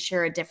that and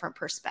share a different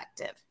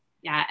perspective.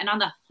 Yeah. And on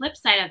the flip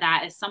side of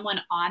that is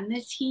someone on the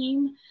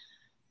team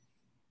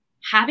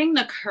having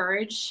the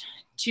courage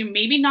to,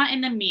 maybe not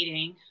in the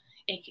meeting,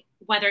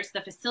 whether it's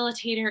the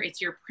facilitator,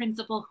 it's your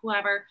principal,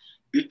 whoever,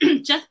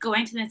 just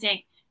going to them and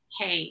saying,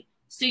 hey,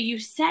 so you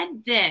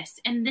said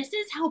this, and this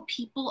is how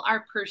people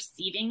are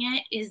perceiving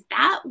it. Is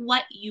that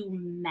what you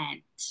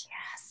meant?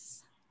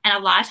 Yes. And a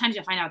lot of times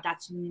you'll find out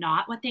that's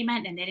not what they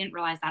meant, and they didn't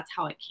realize that's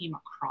how it came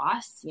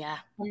across. Yeah.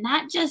 And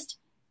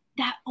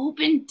that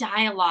open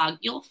dialogue,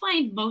 you'll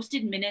find most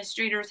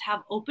administrators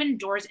have open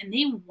doors, and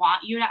they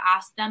want you to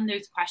ask them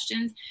those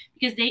questions,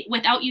 because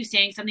without you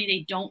saying something,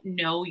 they don't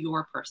know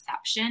your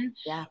perception.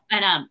 Yeah.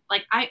 And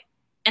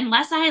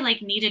unless I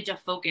needed to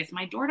focus,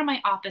 my door to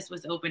my office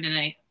was open,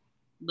 and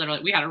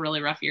we had a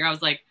really rough year. I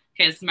was like,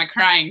 okay, this is my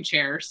crying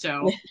chair,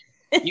 so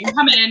you can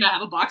come in, I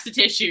have a box of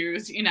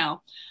tissues,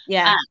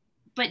 Yeah.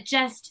 But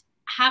just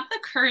have the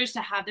courage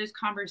to have those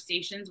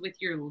conversations with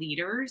your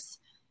leaders,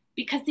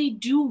 because they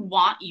do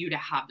want you to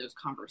have those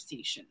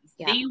conversations.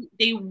 Yeah.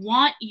 They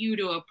want you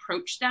to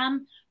approach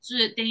them so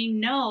that they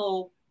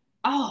know,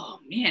 oh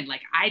man,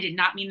 I did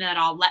not mean that at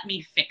all. Let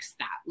me fix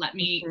that. Let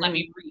me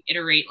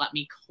reiterate. Let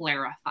me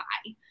clarify.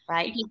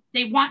 Right. Because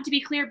they want to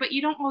be clear, but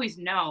you don't always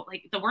know.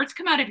 The words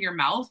come out of your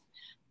mouth,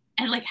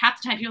 and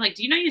half the time you're like,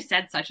 do you know you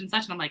said such and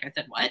such? And I'm like, I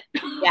said what?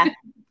 Yeah.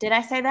 Did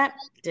I say that?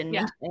 Didn't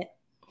mean it.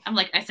 I'm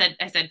like, I said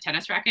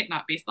tennis racket,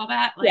 not baseball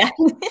bat. Yeah.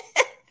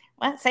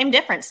 well, same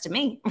difference to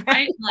me.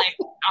 Right? Like,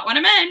 not what I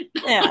meant.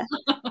 Yeah,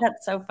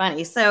 that's so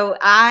funny. So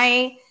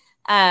I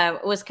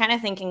was kind of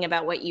thinking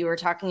about what you were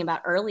talking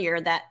about earlier,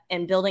 that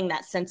and building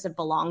that sense of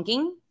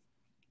belonging.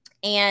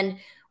 And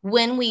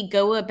when we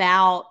go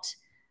about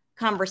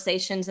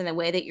conversations in the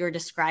way that you're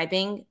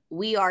describing,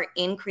 we are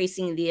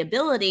increasing the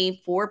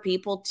ability for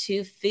people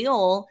to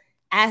feel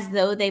as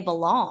though they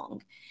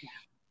belong.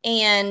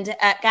 And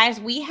guys,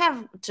 we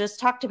have just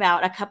talked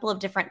about a couple of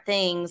different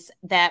things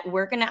that I'm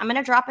going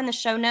to drop in the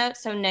show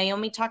notes. So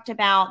Naomi talked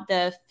about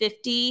the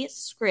 50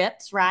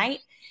 scripts, right?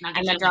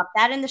 I'm going to drop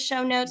that in the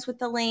show notes with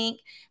the link.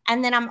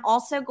 And then I'm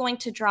also going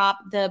to drop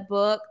the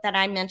book that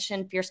I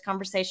mentioned, Fierce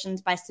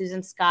Conversations by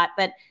Susan Scott.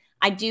 But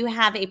I do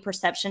have a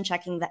perception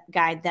checking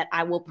guide that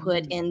I will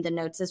put in the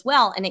notes as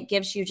well. And it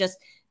gives you just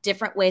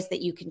different ways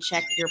that you can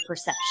check your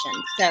perception.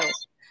 So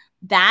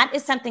that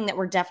is something that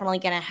we're definitely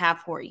going to have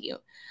for you.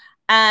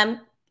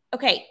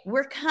 Okay,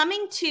 we're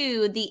coming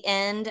to the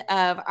end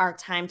of our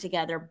time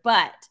together,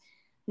 but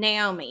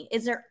Naomi,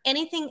 is there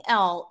anything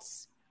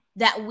else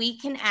that we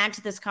can add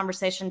to this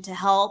conversation to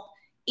help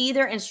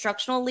either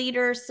instructional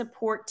leaders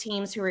support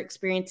teams who are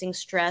experiencing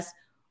stress,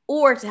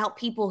 or to help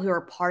people who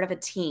are part of a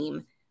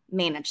team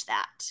manage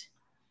that?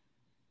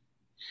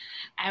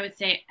 I would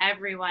say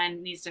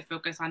everyone needs to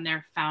focus on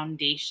their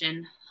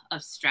foundation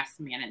of stress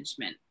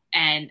management.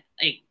 And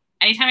like,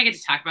 anytime I get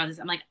to talk about this,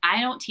 I'm like,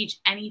 I don't teach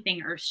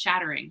anything earth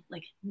shattering,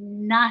 like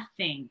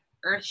nothing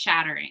earth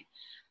shattering.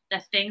 The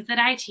things that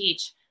I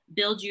teach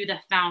build you the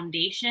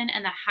foundation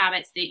and the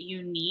habits that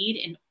you need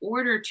in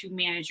order to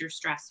manage your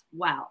stress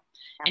well.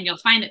 And you'll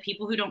find that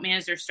people who don't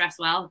manage their stress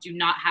well do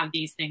not have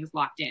these things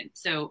locked in.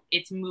 So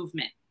it's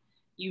movement.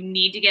 You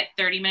need to get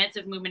 30 minutes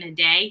of movement a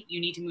day.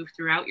 You need to move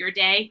throughout your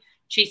day.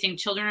 Chasing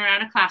children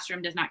around a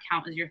classroom does not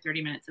count as your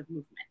 30 minutes of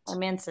movement.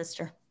 Amen,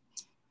 sister.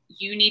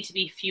 You need to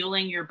be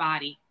fueling your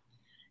body.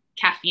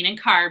 Caffeine and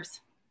carbs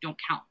don't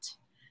count.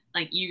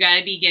 Like, you got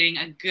to be getting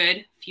a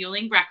good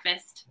fueling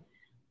breakfast.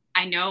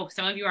 I know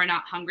some of you are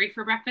not hungry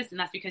for breakfast, and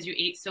that's because you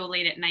ate so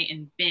late at night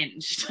and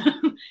binged.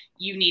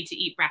 You need to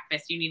eat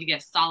breakfast. You need to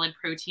get solid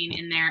protein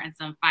in there and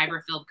some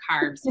fiber-filled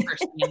carbs first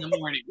thing in the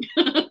morning.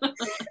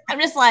 I'm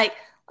just like,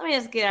 let me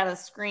just get out of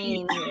the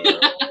screen.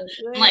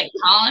 I'm like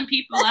calling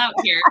people out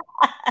here.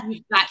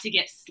 You've got to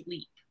get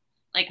sleep.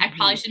 Like, I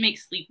probably should make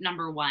sleep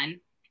number one,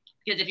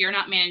 because if you're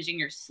not managing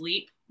your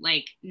sleep,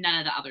 like, none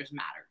of the others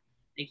matter.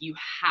 Like, you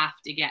have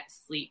to get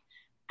sleep.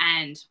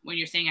 And when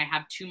you're saying I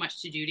have too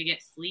much to do to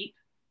get sleep,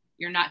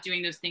 you're not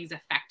doing those things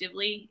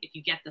effectively. If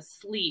you get the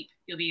sleep,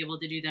 you'll be able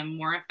to do them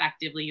more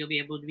effectively. You'll be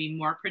able to be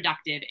more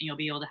productive, and you'll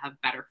be able to have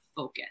better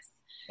focus.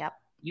 Yep.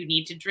 You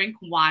need to drink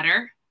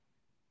water.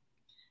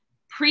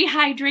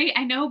 Pre-hydrate.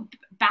 I know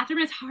bathroom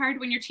is hard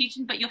when you're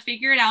teaching, but you'll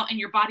figure it out and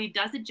your body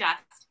does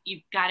adjust.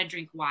 You've got to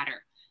drink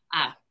water.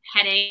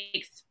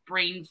 Headaches,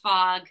 brain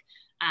fog.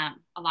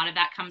 A lot of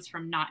that comes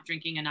from not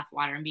drinking enough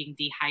water and being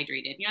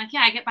dehydrated. You're like,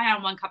 yeah, I get by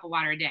on 1 cup of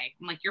water a day.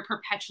 I'm like, you're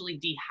perpetually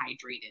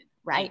dehydrated.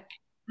 Right.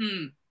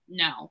 Like,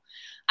 no.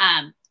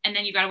 And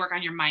then you got to work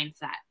on your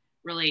mindset.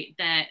 Really,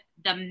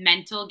 the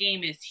mental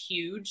game is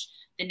huge.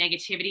 The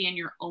negativity in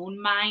your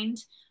own mind,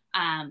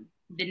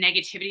 the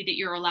negativity that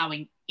you're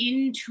allowing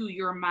into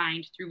your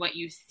mind through what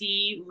you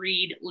see,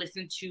 read,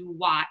 listen to,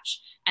 watch,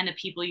 and the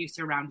people you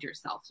surround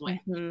yourself with.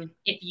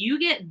 If you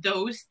get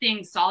those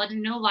things solid, and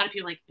I know a lot of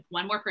people, like, if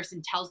one more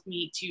person tells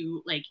me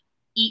to, like,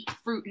 eat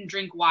fruit and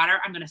drink water,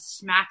 I'm going to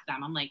smack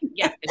them. I'm like,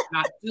 yeah, it's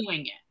not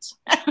doing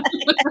it.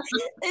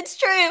 It's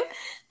true.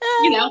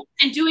 You know,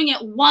 and doing it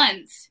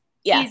once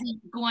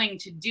isn't going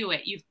to do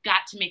it. You've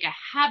got to make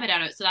a habit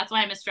out of it. So that's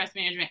why I'm a stress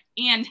management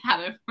and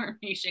habit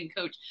formation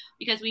coach,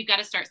 because we've got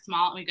to start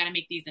small and we've got to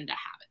make these into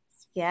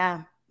habits.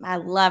 Yeah, I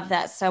love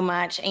that so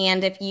much.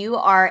 And if you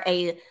are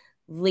a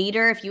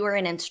leader, if you are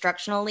an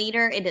instructional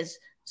leader, it is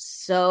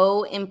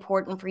so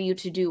important for you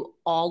to do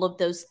all of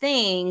those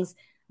things,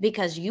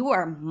 because you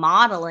are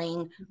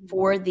modeling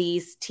for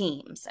these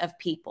teams of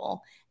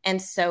people. And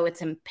so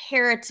it's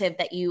imperative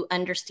that you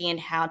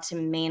understand how to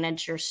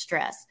manage your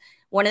stress.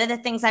 One of the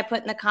things I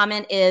put in the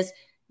comment is,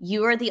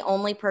 you are the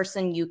only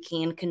person you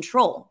can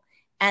control.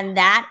 And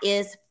that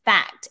is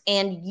fact.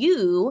 And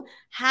you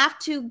have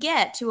to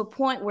get to a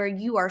point where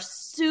you are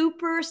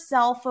super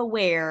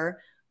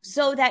self-aware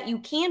so that you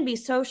can be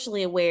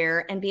socially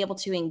aware and be able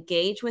to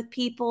engage with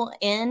people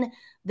in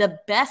the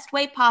best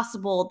way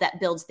possible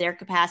that builds their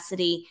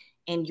capacity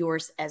and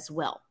yours as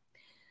well.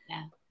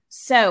 Yeah.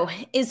 So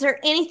is there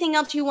anything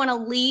else you want to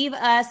leave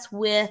us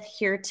with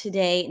here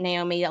today,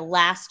 Naomi? A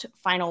last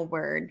final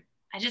word.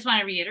 I just want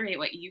to reiterate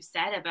what you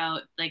said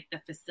about, like,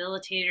 the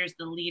facilitators,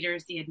 the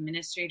leaders, the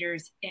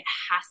administrators. It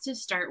has to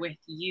start with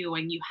you,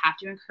 and you have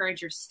to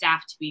encourage your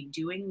staff to be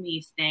doing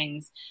these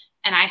things.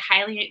 And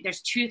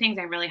there's 2 things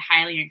I really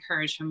highly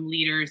encourage from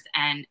leaders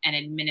and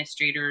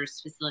administrators,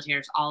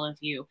 facilitators, all of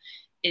you,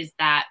 is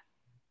that,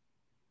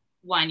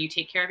 1, you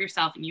take care of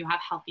yourself and you have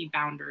healthy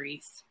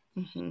boundaries.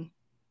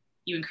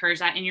 You encourage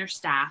that in your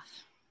staff.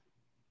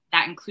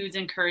 That includes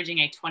encouraging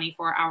a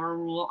 24-hour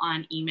rule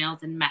on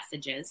emails and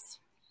messages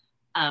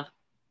of,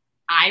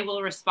 I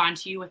will respond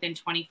to you within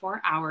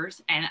 24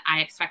 hours, and I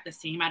expect the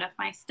same out of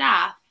my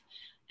staff.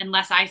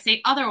 Unless I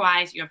say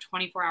otherwise, you have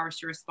 24 hours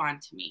to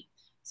respond to me.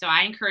 So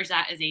I encourage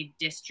that as a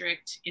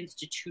district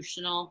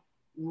institutional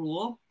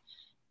rule.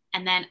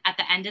 And then at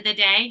the end of the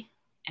day,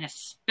 and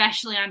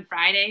especially on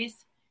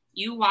Fridays,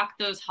 you walk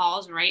those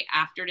halls right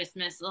after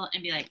dismissal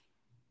and be like,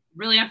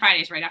 really on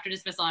Fridays, right after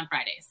dismissal on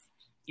Fridays.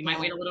 You might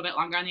wait a little bit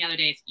longer on the other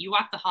days. You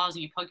walk the halls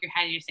and you poke your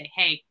head and you say,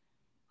 hey,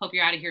 hope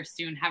you're out of here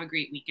soon. Have a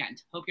great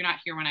weekend. Hope you're not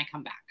here when I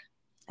come back.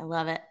 I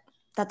love it.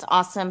 That's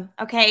awesome.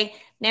 Okay,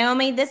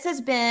 Naomi, this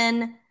has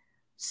been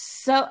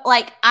so,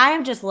 like,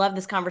 I just love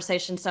this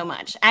conversation so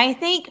much. I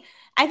think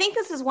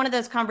this is one of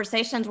those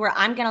conversations where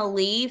I'm going to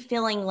leave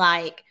feeling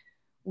like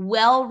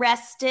well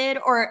rested,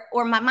 or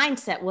my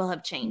mindset will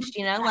have changed,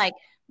 like,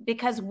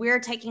 because we're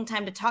taking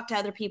time to talk to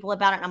other people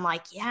about it. And I'm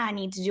like, yeah, I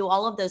need to do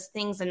all of those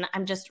things. And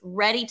I'm just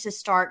ready to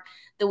start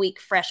the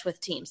week fresh with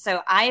teams.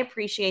 So I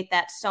appreciate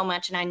that so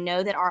much. And I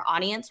know that our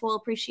audience will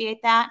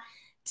appreciate that.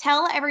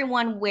 Tell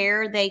everyone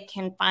where they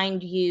can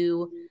find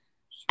you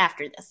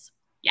after this.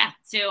 Yeah.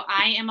 So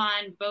I am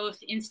on both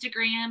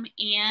Instagram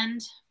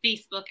and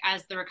Facebook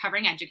as the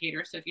Recovering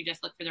Educator. So if you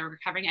just look for the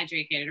Recovering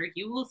Educator,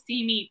 you will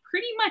see me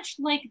pretty much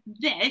like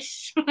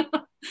this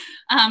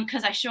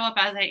because I show up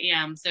as I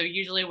am. So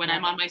usually when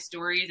I'm on my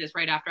stories, it's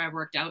right after I've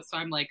worked out. So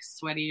I'm like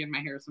sweaty and my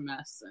hair's a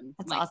mess. And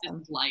that's like, awesome.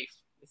 This is life.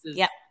 This is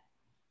Yep.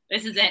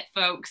 it,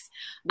 folks.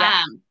 Yep.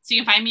 So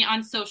you can find me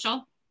on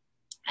social.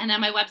 And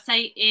then my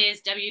website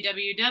is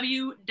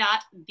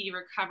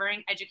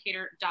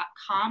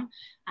www.therecoveringeducator.com.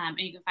 And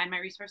you can find my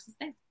resources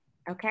there.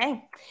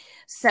 Okay.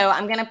 So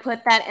I'm going to put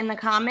that in the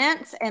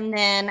comments. And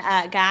then,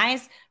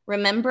 guys,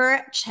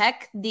 remember,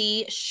 check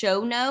the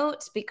show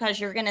notes because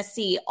you're going to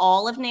see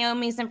all of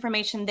Naomi's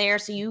information there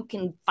so you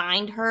can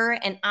find her.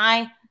 And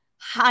I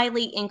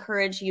highly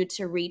encourage you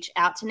to reach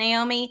out to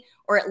Naomi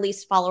or at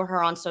least follow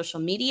her on social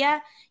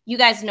media. You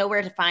guys know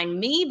where to find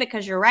me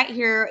because you're right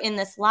here in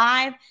this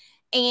live.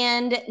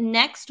 And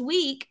next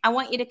week, I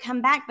want you to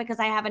come back because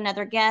I have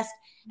another guest.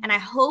 And I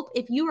hope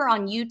if you are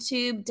on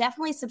YouTube,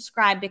 definitely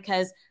subscribe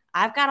because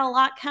I've got a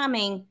lot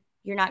coming.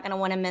 You're not going to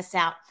want to miss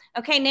out.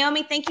 Okay,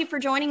 Naomi, thank you for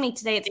joining me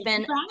today. It's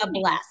been a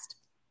blast.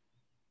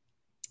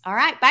 All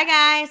right, bye,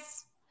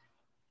 guys.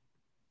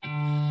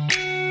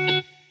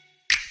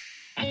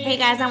 Hey,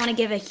 guys, I want to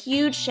give a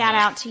huge shout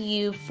out to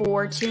you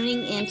for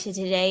tuning into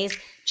today's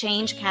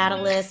Change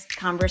Catalyst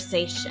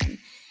conversation.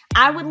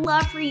 I would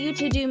love for you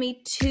to do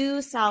me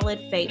two solid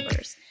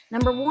favors.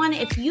 Number one,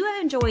 if you have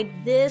enjoyed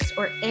this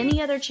or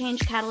any other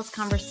Change Catalyst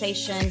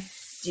conversation,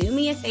 do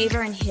me a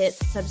favor and hit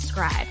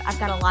subscribe. I've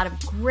got a lot of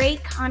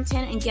great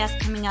content and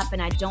guests coming up,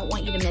 and I don't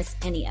want you to miss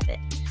any of it.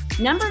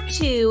 Number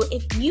two,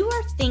 if you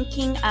are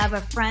thinking of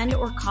a friend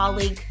or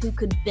colleague who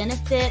could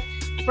benefit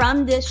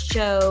from this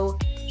show,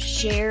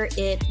 share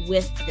it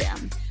with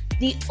them.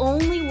 The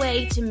only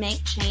way to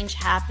make change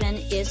happen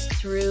is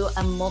through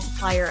a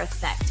multiplier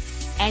effect.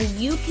 And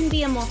you can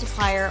be a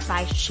multiplier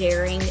by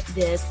sharing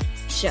this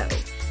show.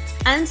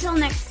 Until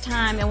next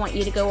time, I want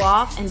you to go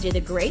off and do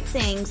the great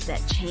things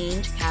that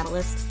Change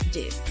Catalysts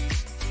do.